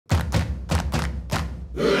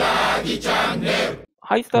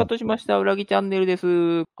はい、スタートしました。裏木チャンネルで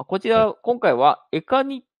す。こちら、今回はエカ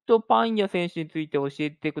ニットパンヤ選手について教え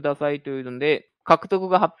てくださいというので、獲得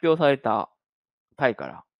が発表されたタイか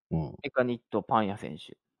ら、エカニットパンヤ選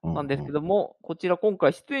手なんですけども、こちら今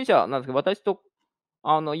回出演者なんですけど、私と、ユ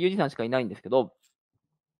ージさんしかいないんですけど、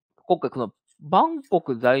今回このバンコ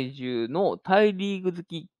ク在住のタイリーグ好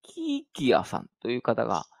き、キーキアさんという方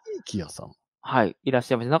が、キーキアさん。はい、いらっ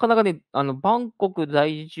しゃいました。なかなかね、バンコク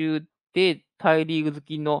在住でタイリーグ好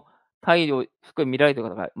きのタイをすごい見られてる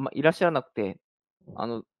方が、いらっしゃらなくて、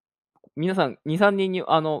皆さん2、3人に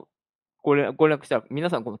ご連絡したら、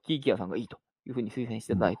皆さんこのキーキアさんがいいというふうに推薦し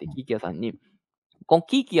ていただいて、キーキアさんに、この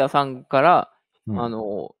キーキアさんから、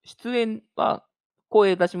出演は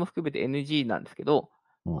声出しも含めて NG なんですけど、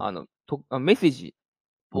メッセージ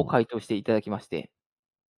を回答していただきまして、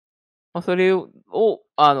それを、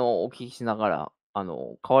お聞きしながら、代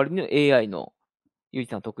わりの AI の、ゆうじ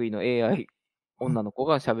さん得意の AI 女の子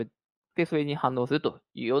が喋って、それに反応すると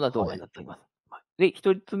いうような動画になっております。で、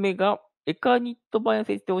一つ目が、エカニットバイアン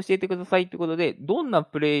選手で教えてくださいということで、どんな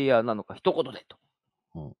プレイヤーなのか一言で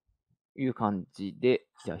という感じで、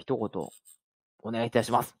じゃあ一言お願いいた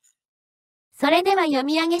します。それでは読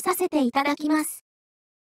み上げさせていただきます。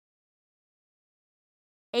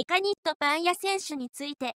エカニットパンヤ選手につ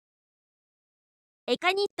いて。エ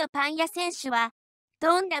カニットパンヤ選手は、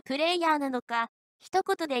どんなプレイヤーなのか、一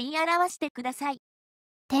言で言い表してください。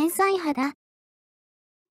天才派だ。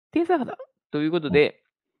天才派だ。ということで、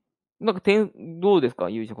なんかどうです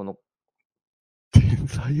か、ゆうじさん、この。天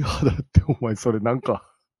才派だって、お前、それなん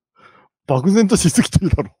か、漠然としすぎて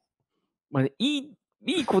るだろ。日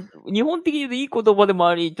本的に言うといい言葉でも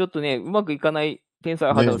あり、ちょっとね、うまくいかない天才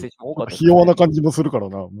派の選手が多かったですね。ひ弱な感じもするから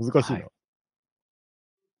な、難しいな。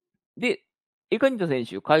で、エカニット選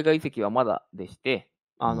手、海外移籍はまだでして、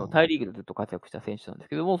タイリーグでずっと活躍した選手なんです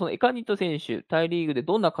けども、そのエカニット選手、タイリーグで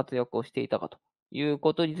どんな活躍をしていたかという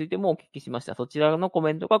ことについてもお聞きしました。そちらのコ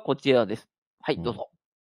メントがこちらです。はい、どうぞ。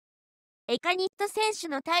エカニット選手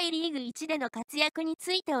のタイリーグ1での活躍に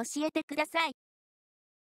ついて教えてください。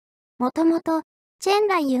もともと、チェン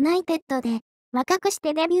ライユナイテッドで若くし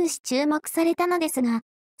てデビューし注目されたのですが、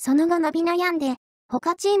その後伸び悩んで、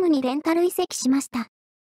他チームにレンタル移籍しました。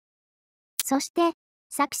そして、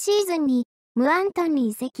昨シーズンにムアントンに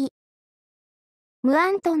移籍。ム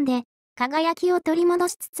アントンで輝きを取り戻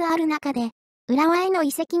しつつある中で、浦和への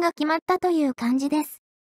移籍が決まったという感じです。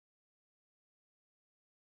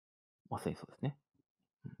まさにそうですね。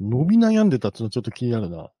伸び悩んでたってのはちょっと気になる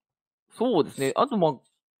な。そうですね。あと、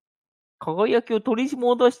輝きを取り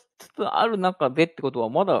戻しつつある中でってことは、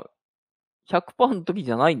まだ 100% の時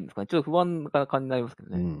じゃないんですかね。ちょっと不安な感じになりますけど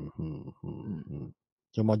ね。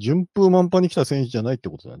じゃあ順風満帆に来た選手じゃないって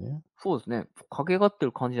ことだね。そうですね。駆け上がって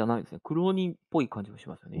る感じじゃないですね。苦労人っぽい感じもし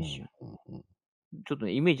ますよね、一瞬。ちょっと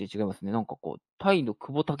ね、イメージは違いますね。なんかこう、タイの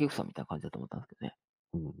久保建英みたいな感じだと思ったんですけどね。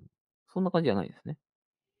そんな感じじゃないですね。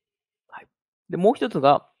はい。で、もう一つ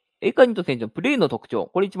が、エカニット選手のプレーの特徴。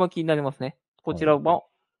これ一番気になりますね。こちらは、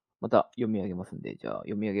また読み上げますんで、じゃあ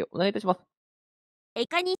読み上げお願いいたします。エ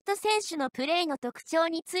カニット選手のプレーの特徴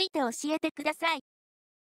について教えてください。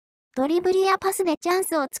ドリブルやパスでチャン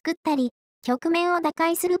スを作ったり、局面を打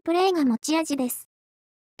開するプレーが持ち味です。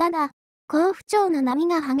ただ、好不調の波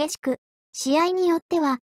が激しく、試合によって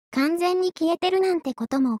は完全に消えてるなんてこ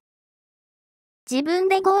とも。自分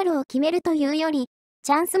でゴールを決めるというより、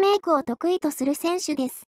チャンスメイクを得意とする選手で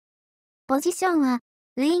す。ポジションは、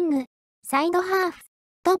ウイング、サイドハーフ、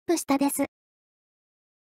トップ下です。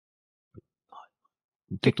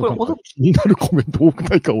ちょっとなんか気になるコメント多く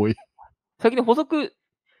ないか、おい。先に補足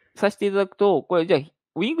させていただくと、これじゃあ、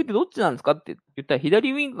ウイングってどっちなんですかって言ったら、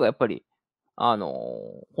左ウイングがやっぱり、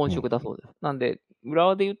本職だそうです。なんで、浦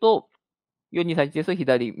和で言うと、4-2-3-1ですと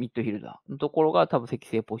左ミッドフィルダーのところが多分適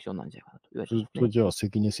正ポジションなんじゃないかなと言われてますね。ずっとじゃあ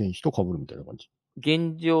関根選手と被るみたいな感じ。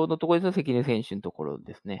現状のところですと関根選手のところ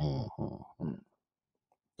ですね。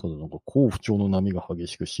ただなんか好不調の波が激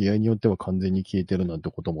しく、試合によっては完全に消えてるなん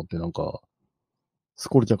てこともってなんか、ス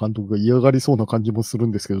コルチャ監督が嫌がりそうな感じもする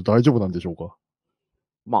んですけど、大丈夫なんでしょうか。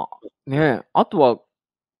あとは、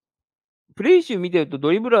プレイ集見てると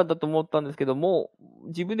ドリブラーだと思ったんですけども、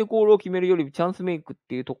自分でゴールを決めるよりチャンスメイクっ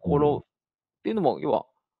ていうところっていうのも、要は、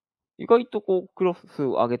意外とこう、クロス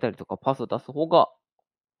を上げたりとか、パスを出す方が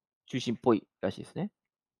中心っぽいらしいですね。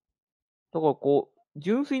だからこう、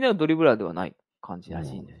純粋なドリブラーではない感じら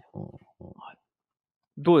しいんですよ。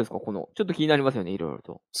どうですかちょっと気になりますよね、いろいろ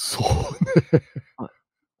と。そうね。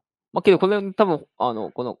けど、これ多分、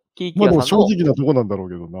この、キーキアさんの。正直なとこなんだろう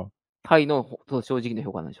けどな。タイの正直な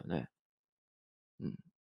評価なんでしょうね。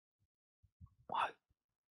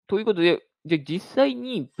ということで、じゃあ実際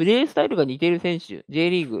にプレースタイルが似ている選手、J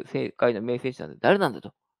リーグ世界の名選手なんて誰なんだ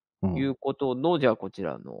というん。うことの、じゃあこち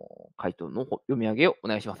らの回答の読み上げをお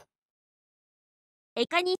願いします。エ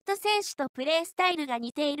カニット選手とプレースタイルが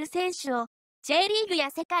似ている選手を J リーグや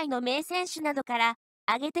世界の名選手などから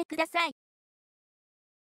挙げてください。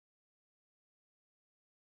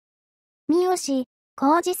三好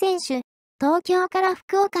浩二選手、東京から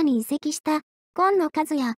福岡に移籍した今野和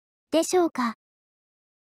也でしょうか。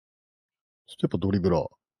やっぱドリブラー。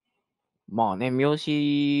まあね、三好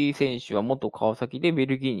選手は元川崎でベ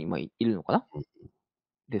ルギーに今いるのかなうん。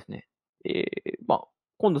ですね。まあ、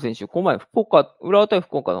今野選手、この前、浦和対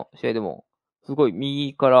福岡の試合でも、すごい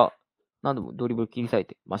右から何度もドリブル切り裂い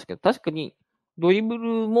てましたけど、確かにドリブ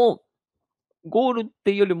ルもゴールっ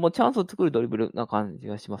ていうよりもチャンスを作るドリブルな感じ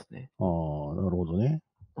がしますね。ああ、なるほどね。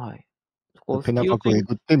はい。そこをペナ角を隙をついえ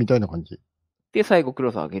ぐってみたいな感じ。て、最後ク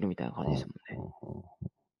ロスを上げるみたいな感じでしたもんね。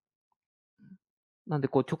なんで、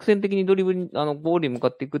こう、直線的にドリブルに、ゴールに向か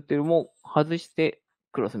っていくっていうよりも、外して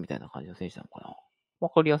クロスみたいな感じの選手なのかな。わ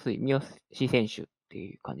かりやすい、三好選手って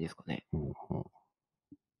いう感じですかね。うんうん。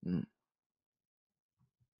うん。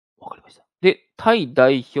わかりました。で、タイ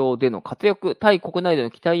代表での活躍、タイ国内での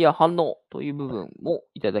期待や反応という部分も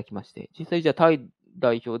いただきまして、実際じゃあタイ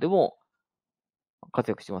代表でも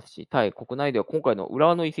活躍してますし、タイ国内では今回の浦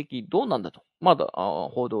和の移籍どうなんだと、まだ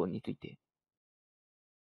報道について。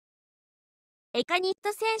エカニッ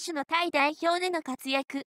ト選手のタイ代表での活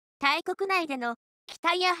躍、タイ国内での期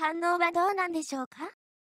待や反応はどうなんでしょうか。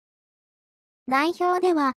代表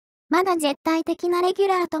では、まだ絶対的なレギュ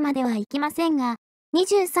ラーとまではいきませんが、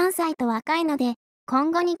23歳と若いので、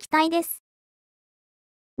今後に期待です。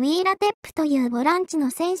ウィーラテップというボランチの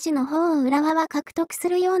選手の方を浦和は獲得す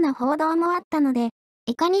るような報道もあったので、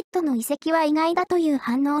エカニットの移籍は意外だという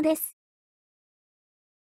反応です。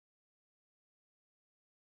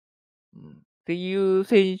っていう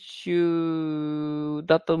選手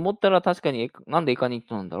だと思ったら、確かになんでエカニッ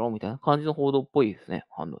トなんだろうみたいな感じの報道っぽいですね、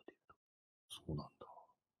反応で。そうなんだ。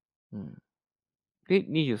うん。で、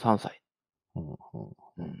23歳。うんうん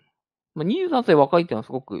うん。まあ、23歳若いっていうのは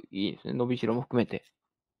すごくいいですね。伸びしろも含めて。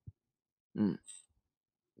うん。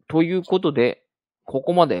ということで、こ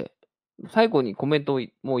こまで、最後にコメントを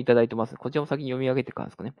もういただいてます。こちらも先に読み上げてから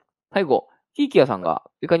ですかね。最後、キーキアさんが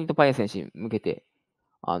エカニットパンヤ選手に向けて、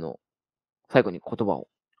あの、最後に言葉を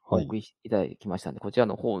おはい。送りいただきましたので、こちら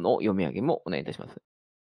の方の読み上げもお願いいたします。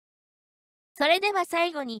それでは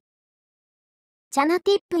最後に、チャナ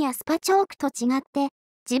ティップやスパチョークと違って、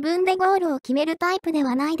自分でゴールを決めるタイプで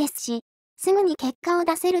はないですし、すぐに結果を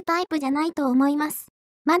出せるタイプじゃないと思います。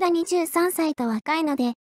まだ23歳と若いの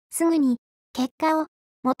で、すぐに結果を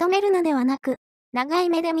求めるのではなく、長い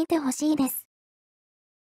目で見てほしいです。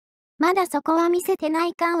まだそこは見せてな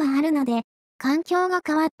い感はあるので、環境が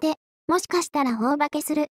変わって、もしかしたら大化け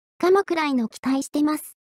するかもくらいの期待してま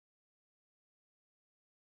す。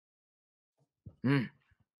うん。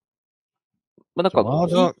ま、なんかま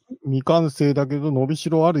だ未完成だけど伸びし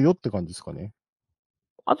ろあるよって感じですかね。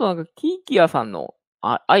あとなんか、キーキアさんの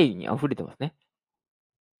愛に溢れてますね。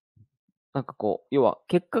なんかこう、要は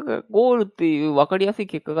結果がゴールっていう分かりやすい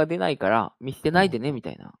結果が出ないから、見捨てないでねみた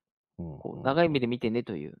いな、こう長い目で見てね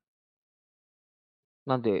という。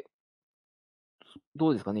なんで、ど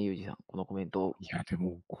うですかね、ユージさん、このコメント。いや、で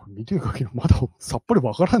も、これ見てる限りまださっぱり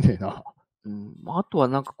わからねえな。うん、あとは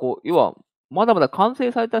なんかこう、要は、まだまだ完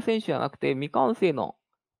成された選手じゃなくて、未完成の、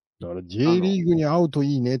だから J リーグに合うと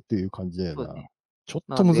いいねっていう感じだよな。そうですね。ちょ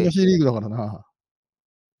っと難なんで、しいリーグだからな。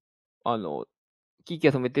あの、キーキ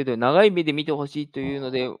アさんも言ってるように、長い目で見てほしいという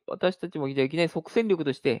ので、私たちもじゃあいきなり即戦力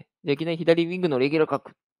として、じゃあいきなり左ウィングのレギュラー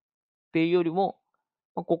格っていうよりも、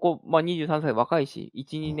ここ、23歳若いし、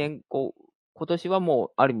1、2年、こう、今年はも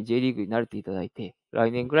うある意味 J リーグに慣れていただいて、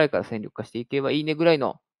来年ぐらいから戦力化していけばいいねぐらい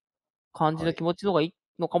の感じはい。の気持ちの方がいい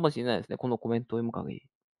のかもしれないですね、このコメントを読む限り。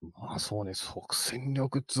まあそうね、即戦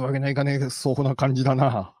力っつうわけないかね、そうな感じだ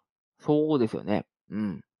な。そうですよね。う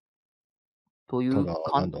ん。といただ、う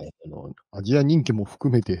かんなんだ、アジア人気も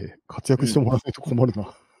含めて活躍してもらわないと困る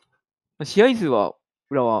な。試合数は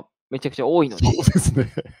浦和めちゃくちゃ多いので、そうです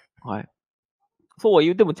ね。はい。そうは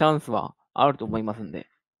言ってもチャンスはあると思いますんで、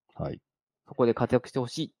はい。そこで活躍してほ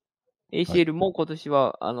しい。はい。ACL も今年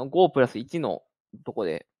は、5プラス1のとこ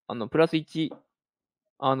で、プラス1、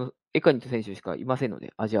エカニット選手しかいませんの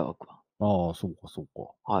で、アジア枠は。ああ、そうかそう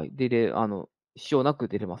か。はい。支障なく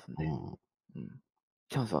出れますんで、うん。うん。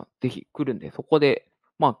チャンスはぜひ来るんで、そこで、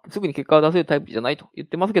すぐに結果を出せるタイプじゃないと言っ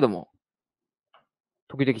てますけども、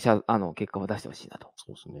時々結果を出してほしいなと。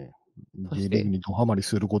そうですね。そ J して、リーグにドハマり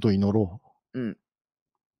することを祈ろうん、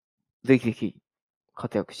ぜひぜひ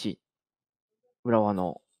活躍し、浦和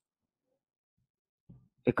の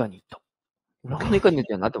エカニット。浦和のエカニッ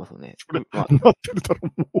トにはなってますよね。それ、まあ、なってるだろ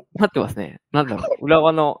う、もなってますね。なんだろう、浦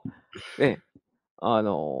和の、ね、あ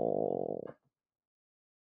のー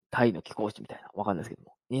タイの貴公子みたいな、わかんないですけど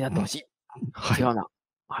も、になってほしい。は違うな。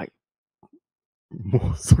はい。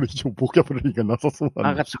もう、それ以上ボキャブラリーがなさそう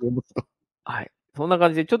なんでなかった。違いますか。はい。そんな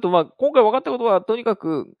感じで、ちょっと今回分かったことは、とにか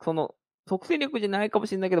く、即戦力じゃないかも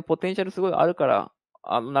しれないけど、ポテンシャルすごいあるから、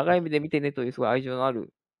長い目で見てねというすごい愛情のあ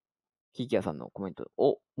る、キーキアさんのコメント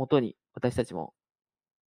を元に、私たちも、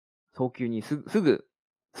早急にすぐ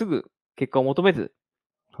結果を求めず、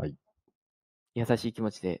はい。優しい気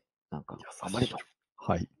持ちで、頑張れと。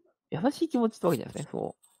はい。優しい気持ちってわけじゃないです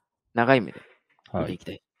ね。長い目で見はい。ていき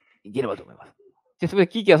たい。いければと思います。で、それで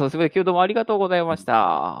キーキアさん、すべて今日どうもありがとうございまし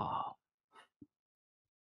た。